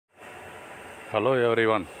Hello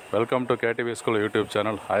everyone, welcome to KTV School YouTube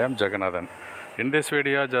channel. I am Jagannathan. In this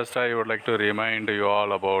video, just I would like to remind you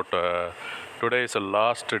all about today is the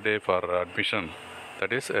last day for admission.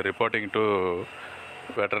 That is reporting to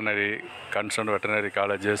concerned veterinary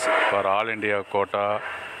colleges for all India quota,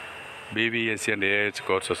 BVSC and AH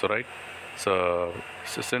courses, right? So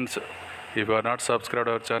since if you are not subscribed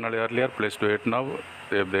to our channel earlier, please do it now.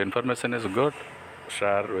 If the information is good,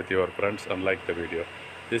 share with your friends and like the video.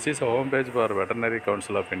 This is a homepage for Veterinary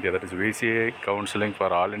Council of India, that is VCI Counselling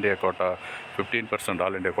for All India quota, 15%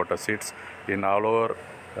 All India quota seats in all over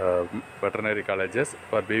veterinary colleges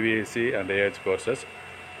for BVSC and AH courses.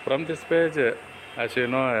 From this page, as you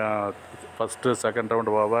know, first, second round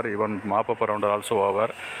over, even mop-up round also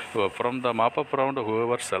over. From the mop-up round,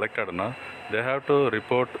 whoever selected, they have to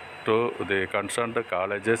report to the concerned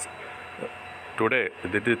colleges today.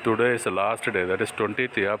 Today is the last day, that is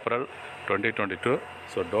 20th April 2022.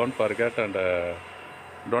 So don't forget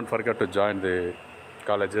to join the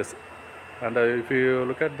colleges. And if you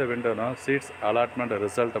look at the window, seats allotment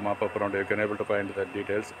result mop-up round, you can able to find the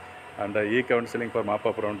details, and e-counseling for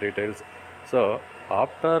mop-up round details. So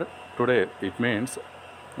after today, it means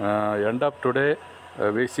end of today,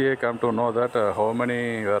 VCA come to know that how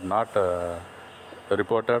many are not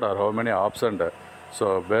reported or how many absent.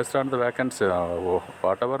 So based on the vacancy,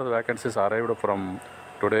 whatever the vacancies arrived from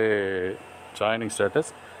today joining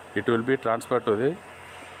status, it will be transferred to the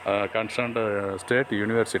concerned state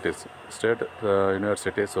universities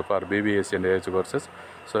for BBSc and AH courses.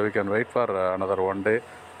 So we can wait for another one day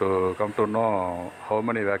to come to know how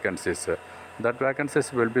many vacancies. That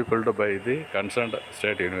vacancies will be filled by the concerned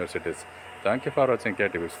state universities. Thank you for watching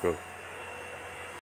KTV School.